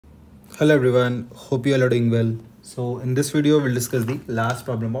Hello everyone, hope you all are doing well. So in this video we'll discuss the last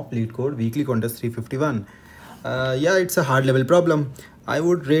problem of Leetcode Weekly Contest 351. Yeah, it's a hard level problem. I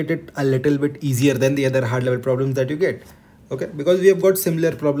would rate it a little bit easier than the other hard level problems that you get. Okay, because we have got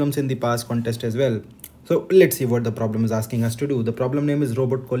similar problems in the past contest as well. So let's see what the problem is asking us to do. The problem name is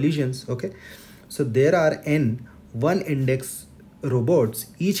robot collisions. Okay, so there are n one index robots,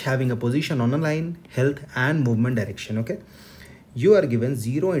 each having a position on a line, health and movement direction. Okay, you are given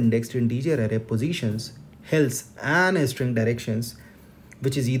 0 indexed integer array positions, healths and string directions,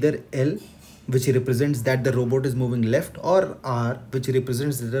 which is either L, which represents that the robot is moving left, or R, which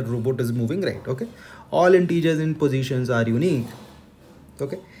represents that the robot is moving right. Okay, all integers in positions are unique.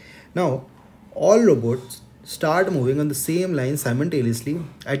 Okay, now all robots start moving on the same line simultaneously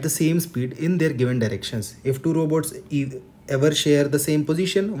at the same speed in their given directions. If two robots ever share the same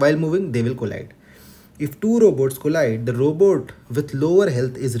position while moving, they will collide. If two robots collide, the robot with lower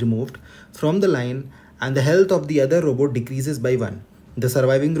health is removed from the line and the health of the other robot decreases by 1. The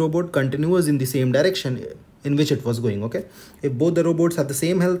surviving robot continues in the same direction in which it was going. Okay, if both the robots have the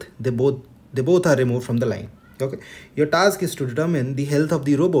same health, they both are removed from the line. Okay, your task is to determine the health of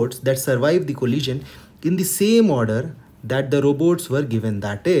the robots that survive the collision in the same order that the robots were given.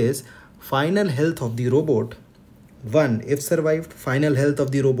 That is, final health of the robot 1 if survived, final health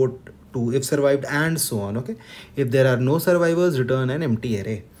of the robot 2 if survived, and so on. Okay, if there are no survivors, return an empty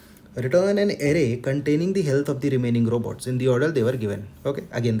array. Return an array containing the health of the remaining robots in the order they were given. Okay,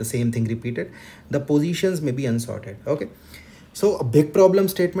 again the same thing repeated. The positions may be unsorted. Okay, so a big problem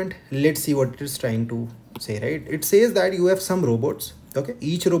statement. Let's see what it is trying to say. Right, it says that you have some robots. Okay,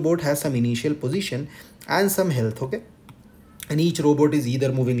 each robot has some initial position and some health. Okay, and each robot is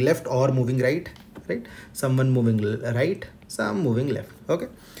either moving left or moving right. Right, someone moving right, some moving left. Okay,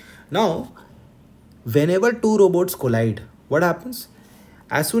 now whenever two robots collide, what happens?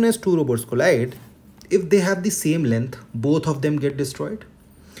 As soon as two robots collide, if they have the same length, both of them get destroyed.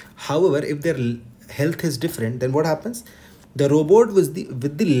 However, if their health is different, then what happens? The robot with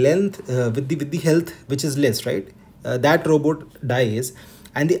the length with the health which is less, right, that robot dies,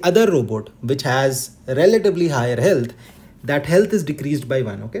 and the other robot which has relatively higher health, that health is decreased by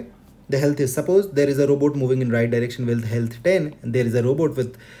 1. Okay, the health is, suppose there is a robot moving in right direction with health 10, and there is a robot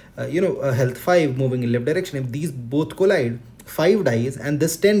with health 5 moving in left direction. If these both collide, 5 dies and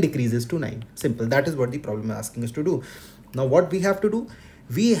this 10 decreases to 9. Simple. That is what the problem is asking us to do. Now what we have to do,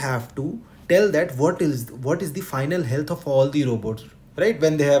 we have to tell that what is the final health of all the robots, right,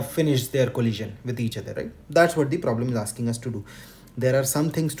 when they have finished their collision with each other. Right, that's what the problem is asking us to do. There are some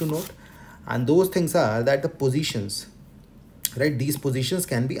things to note, and those things are that the positions, right, these positions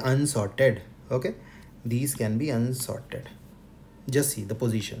can be unsorted. Okay, these can be unsorted. Just see the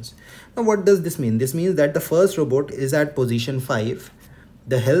positions. Now what does this mean? This means that the first robot is at position 5,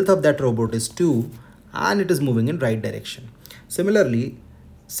 the health of that robot is 2, and it is moving in right direction. Similarly,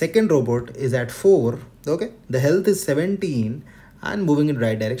 second robot is at 4. Okay, the health is 17 and moving in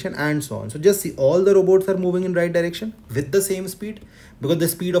right direction, and so on. So just see, all the robots are moving in right direction with the same speed, because the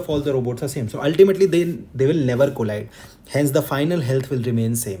speed of all the robots are same. So ultimately they will never collide, hence the final health will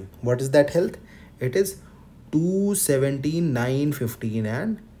remain same. What is that health? It is 2, 17, 9, 15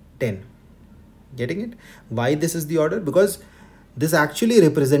 and 10. Getting it? Why this is the order? Because this actually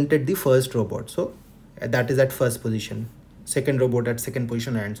represented the first robot, so that is at first position, second robot at second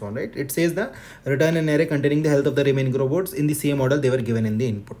position, and so on. Right, it says the return an array containing the health of the remaining robots in the same order they were given in the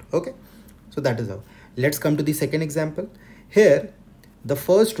input. Okay, so that is how. Let's come to the second example. Here the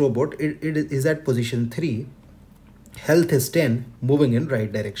first robot, it is at position 3, health is 10, moving in right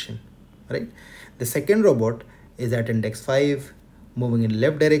direction. Right, the second robot is at index 5, moving in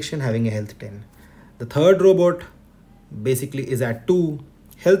left direction, having a health 10. The third robot basically is at 2,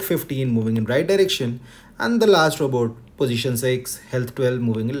 health 15, moving in right direction, and the last robot position 6, health 12,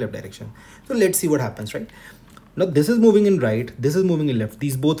 moving in left direction. So let's see what happens. Right, now this is moving in right, this is moving in left,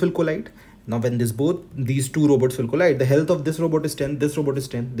 these both will collide. Now when these two robots will collide, the health of this robot is 10, this robot is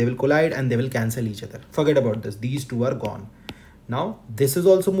 10, they will collide and they will cancel each other. Forget about this, these two are gone. Now this is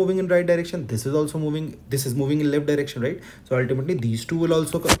also moving in right direction, this is also moving, this is moving in left direction. Right, so ultimately these two will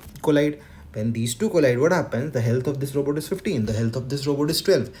also collide. When these two collide, what happens? The health of this robot is 15, the health of this robot is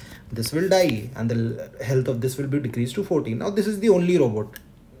 12, this will die, and the health of this will be decreased to 14. Now this is the only robot,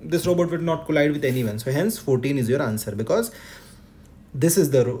 this robot will not collide with anyone, so hence 14 is your answer, because this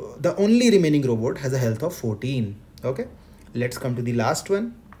is the only remaining robot has a health of 14. Okay, let's come to the last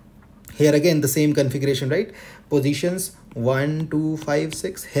one. Here again the same configuration, right? Positions 1, 2, 5,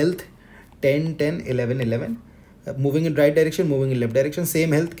 6, health 10, 10, 11, 11, moving in right direction, moving in left direction,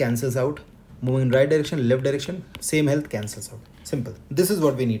 same health cancels out, moving in right direction, left direction, same health cancels out. Simple. This is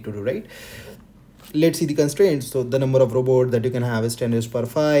what we need to do, right? Let's see the constraints. So the number of robots that you can have is 10 raised power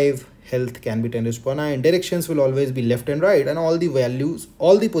 5. Health can be 10 raised power 9. Directions will always be left and right, and all the values,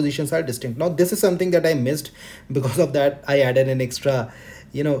 all the positions are distinct. Now this is something that I missed. Because of that, I added an extra,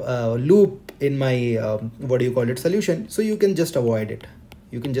 loop in my solution. So you can just avoid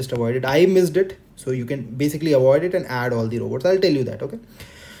it. I missed it, so you can basically avoid it and add all the robots. I'll tell you that. Okay.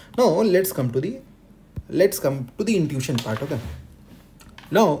 Now let's come to the intuition part. Okay.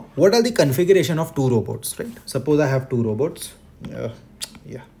 Now, what are the configuration of two robots, right? Suppose I have two robots.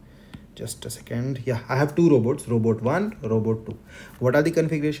 Just a second. I have two robots, robot 1, robot 2. What are the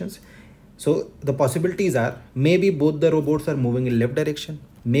configurations? So the possibilities are, maybe both the robots are moving in left direction.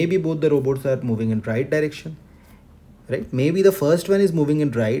 Maybe both the robots are moving in right direction, right? Maybe the first one is moving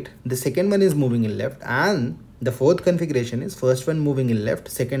in right, the second one is moving in left, and the fourth configuration is first one moving in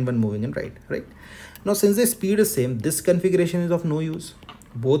left, second one moving in right, right? Now, since the speed is same, this configuration is of no use.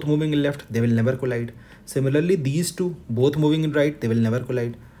 Both moving in left, they will never collide. Similarly, these two, both moving in right, they will never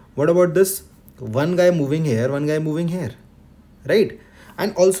collide. What about this? One guy moving here, one guy moving here, right?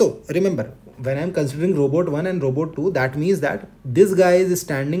 And also remember, when I'm considering robot 1 and robot 2, that means that this guy is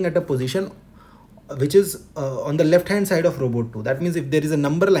standing at a position which is on the left hand side of robot 2. That means if there is a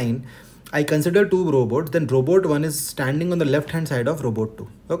number line, I consider two robots, then robot 1 is standing on the left hand side of robot 2.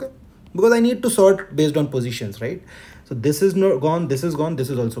 Okay, because I need to sort based on positions, right? So this is not gone, this is gone, this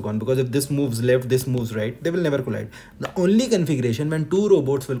is also gone, because if this moves left, this moves right, they will never collide. The only configuration when two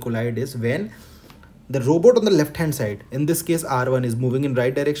robots will collide is when the robot on the left hand side, in this case R1, is moving in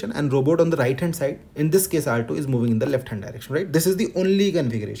right direction, and robot on the right hand side, in this case R2, is moving in the left hand direction, right? This is the only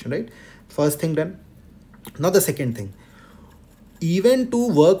configuration, right? First thing done. Now the second thing, even to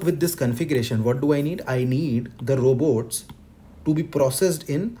work with this configuration, what do I need? I need the robots to be processed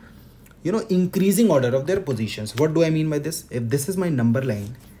in increasing order of their positions. What do I mean by this? If this is my number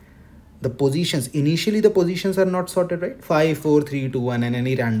line, the positions, initially the positions are not sorted, right? 5, 4, 3, 2, 1 and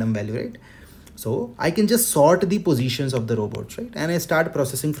any random value, right? So I can just sort the positions of the robots, right? And I start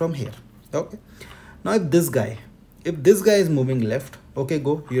processing from here. Okay. Now if this guy is moving left, okay,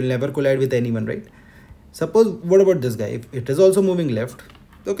 go, you'll never collide with anyone, right? Suppose, what about this guy? If it is also moving left,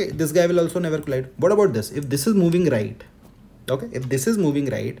 okay, this guy will also never collide. What about this? If this is moving right, okay, if this is moving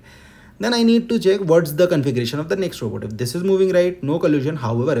right, then I need to check what's the configuration of the next robot. If this is moving right, no collision.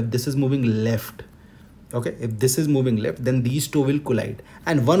 However, if this is moving left, okay, if this is moving left, then these two will collide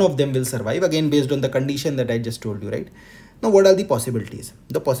and one of them will survive, again based on the condition that I just told you, right? Now what are the possibilities?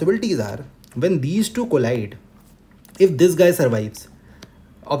 The possibilities are, when these two collide, if this guy survives,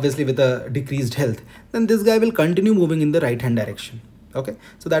 obviously with a decreased health, then this guy will continue moving in the right hand direction. Okay,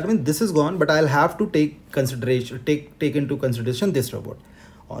 so that means this is gone, but I'll have to take into consideration this robot.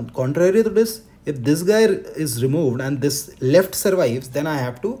 On contrary to this, if this guy is removed and this left survives, then I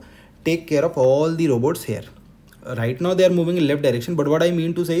have to take care of all the robots here. Right now they are moving in left direction, but what I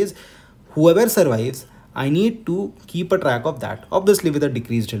mean to say is, whoever survives, I need to keep a track of that, obviously with a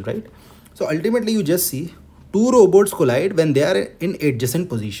decreased health, right? So ultimately you just see two robots collide when they are in adjacent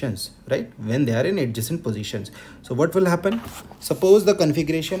positions, right? When they are in adjacent positions. So what will happen? Suppose the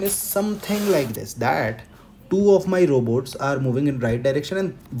configuration is something like this, that two of my robots are moving in right direction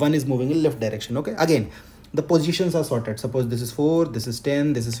and one is moving in left direction. Okay, again the positions are sorted. Suppose this is 4, this is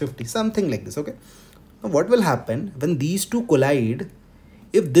 10, this is 50, something like this. Okay, now what will happen when these two collide?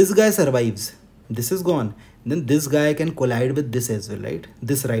 If this guy survives, this is gone, then this guy can collide with this as well, right?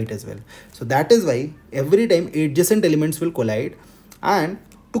 This right as well. So that is why every time adjacent elements will collide, and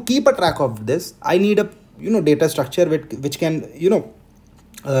to keep a track of this, I need a data structure which can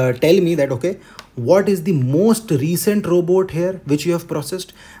tell me that, okay, what is the most recent robot here which you have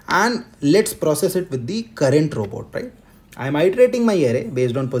processed, and let's process it with the current robot, right? I am iterating my array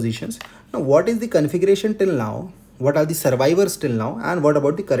based on positions. Now what is the configuration till now, what are the survivors till now, and what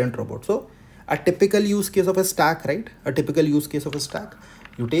about the current robot? So a typical use case of a stack, right? A typical use case of a stack,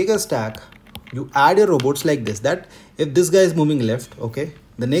 you take a stack, you add your robots like this, that if this guy is moving left, okay,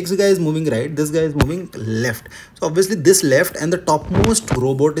 the next guy is moving right, this guy is moving left. So obviously this left and the topmost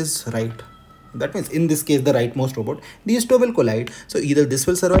robot is right. That means in this case, the rightmost robot, these two will collide. So either this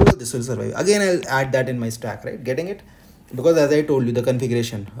will survive or this will survive. Again, I'll add that in my stack, right? Getting it? Because as I told you, the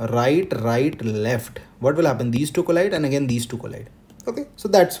configuration, right, left, what will happen? These two collide and again these two collide. Okay, so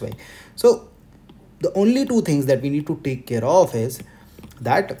that's why. So the only two things that we need to take care of is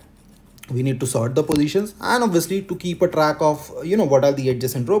that we need to sort the positions, and obviously to keep a track of what are the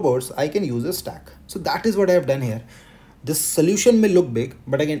adjacent robots, I can use a stack. So that is what I have done here. This solution may look big,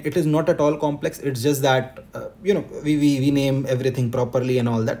 but again, it is not at all complex. It's just that we name everything properly and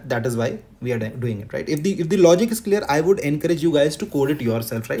all that. That is why we are doing it, right? If the logic is clear, I would encourage you guys to code it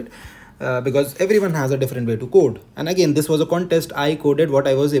yourself, right? Because everyone has a different way to code. And again, this was a contest. I coded what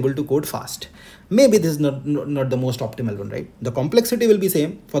I was able to code fast. Maybe this is not the most optimal one, right? The complexity will be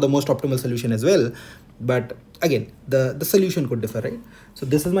same for the most optimal solution as well, but again, the solution could differ, right? So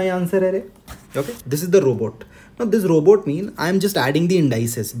this is my answer array. Okay, this is the robot. Now this robot mean I'm just adding the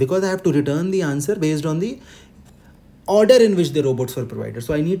indices because I have to return the answer based on the order in which the robots were provided.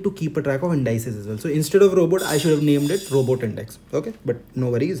 So I need to keep a track of indices as well. So instead of robot, I should have named it robot index. Okay, but no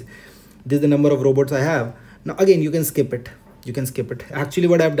worries. This is the number of robots I have. Now again, you can skip it. You can skip it. Actually,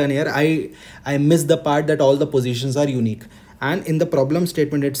 what I've done here, I missed the part that all the positions are unique. And in the problem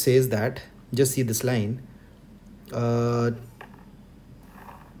statement, it says that, just see this line, all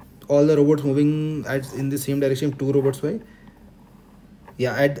the robots moving in the same direction, 2 robots why?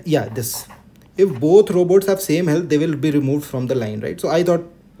 Yeah, this. If both robots have same health, they will be removed from the line, right? So I thought,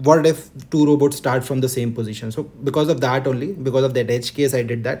 what if 2 robots start from the same position? So because of that only, because of that edge case, I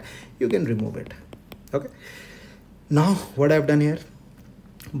did that. You can remove it. Okay. Now what I've done here,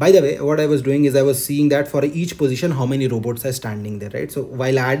 by the way, what I was doing is I was seeing that for each position, how many robots are standing there, right? So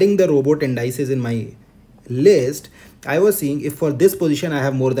while adding the robot indices in my list, I was seeing if for this position I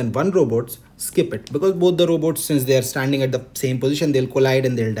have more than 1 robots, skip it, because both the robots, since they are standing at the same position, they'll collide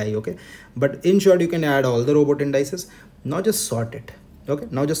and they'll die. Okay, but in short, you can add all the robot indices. Now just sort it. Okay,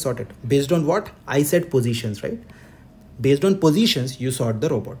 now just sort it based on what I said, positions, right? Based on positions, you sort the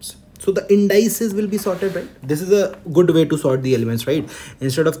robots. So the indices will be sorted, right? This is a good way to sort the elements, right?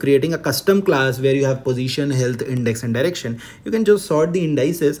 Instead of creating a custom class where you have position, health, index, and direction, you can just sort the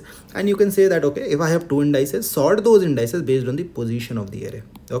indices, and you can say that, okay, if I have 2 indices, sort those indices based on the position of the array.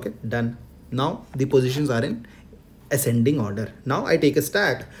 Okay, done. Now the positions are in ascending order. Now I take a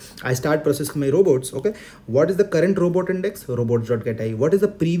stack. I start processing my robots. Okay, what is the current robot index? Robots.getI. What is the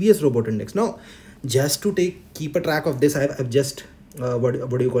previous robot index? Now, just to keep a track of this, I've just what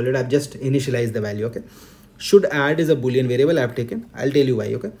do you call it? I've just initialized the value. Okay, should add is a boolean variable I've taken. I'll tell you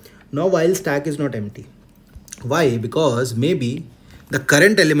why. Okay, now while stack is not empty, why? Because maybe the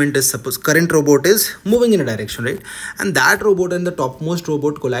current element is, suppose current robot is moving in a direction, right? And that robot and the topmost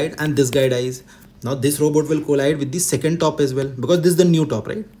robot collide, and this guy dies. Now this robot will collide with the second top as well, because this is the new top,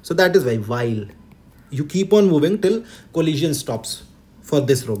 right? So that is why while you keep on moving till collision stops for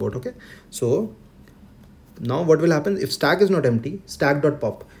this robot. Okay, so now what will happen if stack is not empty?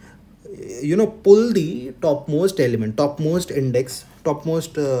 Stack.pop, pull the topmost element, topmost index,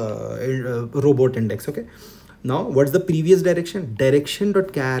 topmost robot index. Okay, now what's the previous direction?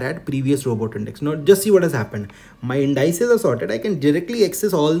 Direction.char add previous robot index. Now just see what has happened. My indices are sorted. I can directly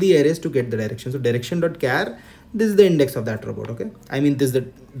access all the arrays to get the direction. So direction.char, this is the index of that robot. Okay, I mean this is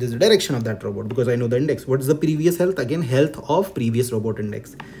the direction of that robot because I know the index. What is the previous health? Again, health of previous robot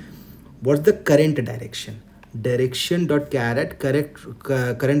index. What's the current direction? Direction.char at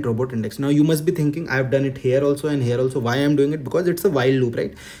current robot index. Now you must be thinking, I've done it here also and here also. Why I'm doing it? Because it's a while loop,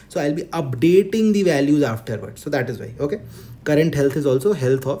 right? So I'll be updating the values afterwards. So that is why. Okay, current health is also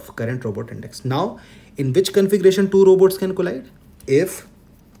health of current robot index. Now in which configuration 2 robots can collide? If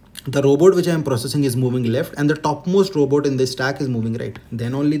the robot which I am processing is moving left and the topmost robot in the stack is moving right,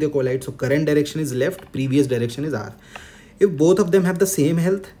 then only they collide. So current direction is left, previous direction is R. If both of them have the same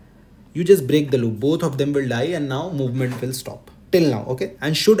health, you just break the loop, both of them will die, and now movement will stop till now. Okay,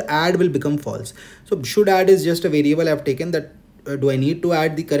 and should add will become false. So should add is just a variable I've taken that do I need to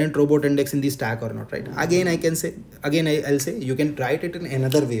add the current robot index in the stack or not, right? Again, I can say, again I'll say you can write it in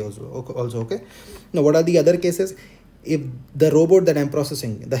another way also. Okay, now what are the other cases? If the robot that I'm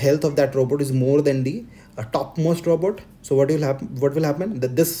processing, the health of that robot is more than the topmost robot, so what will happen?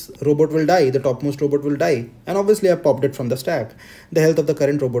 That this robot will die, the topmost robot will die, and obviously I popped it from the stack. The health of the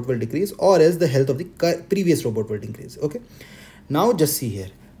current robot will decrease, or else the health of the previous robot will increase. Okay, now just see here,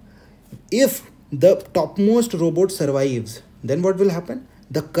 if the topmost robot survives, then what will happen?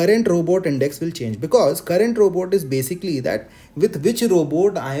 The current robot index will change, because current robot is basically that with which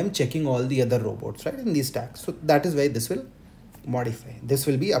robot I am checking all the other robots, right, in the stack. So that is why this will modify, this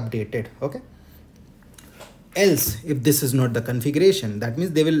will be updated. Okay, else if this is not the configuration, that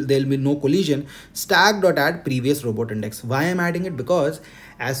means there will be no collision. Stack.add previous robot index. Why I'm adding it? Because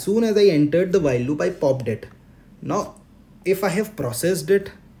as soon as I entered the while loop, I popped it. Now if I have processed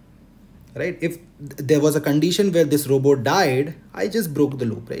it, right, if there was a condition where this robot died, I just broke the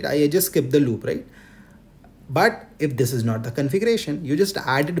loop, right? I just skipped the loop, right? But if this is not the configuration, you just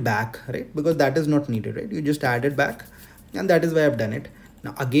add it back, right? Because that is not needed, right? You just add it back, and that is why I've done it.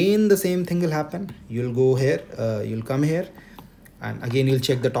 Now again the same thing will happen. You'll go here, you'll come here, and again you'll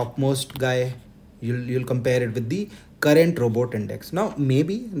check the topmost guy. You'll compare it with the current robot index. Now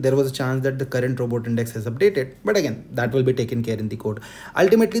maybe there was a chance that the current robot index has updated, but again that will be taken care in the code.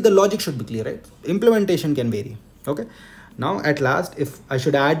 Ultimately the logic should be clear, right? Implementation can vary. Okay, now at last, if I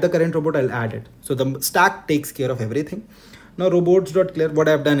should add the current robot, I'll add it. So the stack takes care of everything. Now robots.clear, what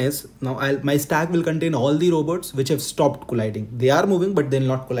I've done is, now my stack will contain all the robots which have stopped colliding. They are moving, but they'll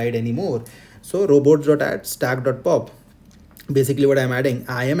not collide anymore. So robots.add stack.pop. Basically what I'm adding,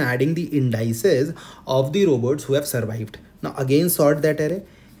 I am adding the indices of the robots who have survived. Now again sort that array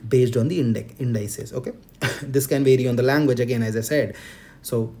based on the indices. Okay, this can vary on the language again, as I said.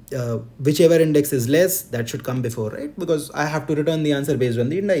 So whichever index is less, that should come before, right? Because I have to return the answer based on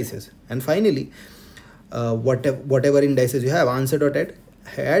the indices. And finally, whatever indices you have,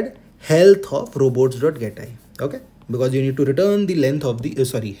 answer.add health of robots.getI. Okay, because you need to return the length of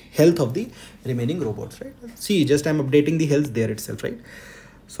the health of the remaining robots, right? See, just I'm updating the health there itself, right?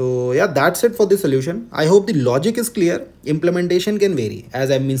 So yeah, that's it for the solution. I hope the logic is clear. Implementation can vary,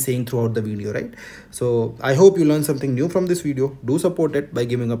 as I've been saying throughout the video, right? So I hope you learned something new from this video. Do support it by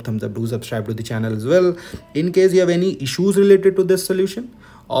giving up thumbs up. Do subscribe to the channel as well. In case you have any issues related to this solution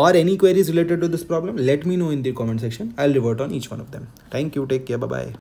or any queries related to this problem, let me know in the comment section. I'll revert on each one of them. Thank you. Take care. Bye-bye.